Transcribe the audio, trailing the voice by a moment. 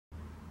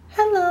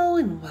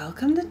and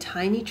welcome to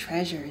Tiny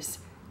Treasures.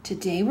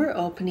 Today we're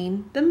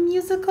opening the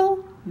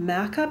musical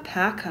MAKKA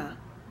PAKKA.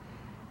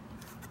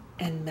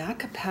 And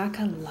MAKKA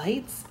PAKKA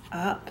lights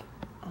up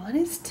on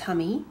his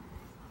tummy,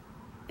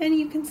 and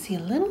you can see a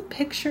little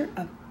picture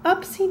of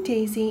Upsy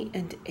Daisy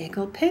and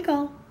Iggle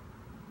Piggle.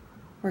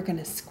 We're going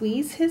to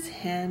squeeze his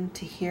hand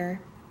to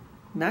hear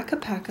MAKKA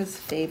PAKKA's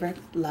favorite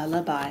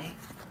lullaby.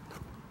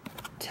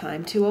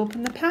 Time to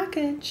open the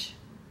package.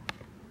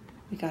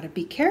 We gotta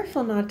be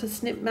careful not to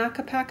snip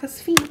MAKKA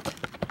PAKKA's feet.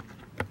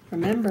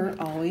 Remember,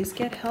 always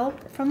get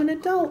help from an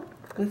adult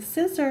with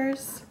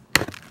scissors.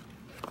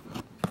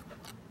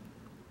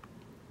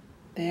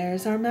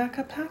 There's our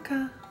MAKKA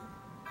PAKKA.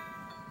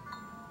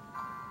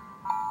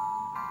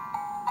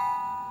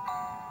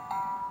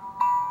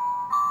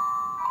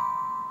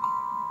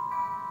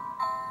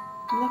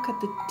 Look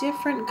at the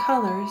different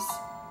colors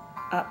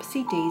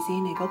Upsy, Daisy,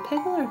 and Iggle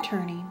Piggle are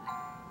turning.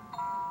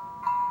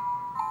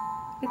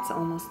 It's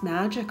almost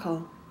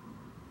magical.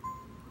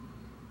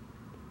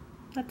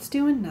 Let's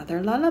do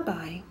another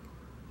lullaby.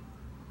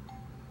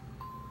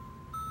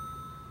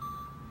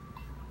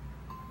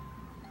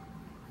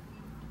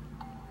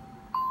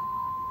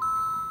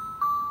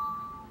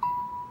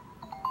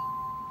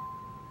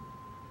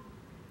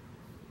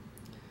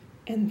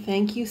 And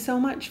thank you so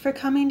much for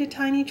coming to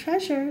Tiny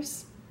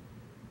Treasures.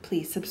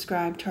 Please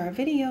subscribe to our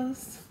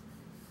videos.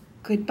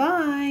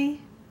 Goodbye.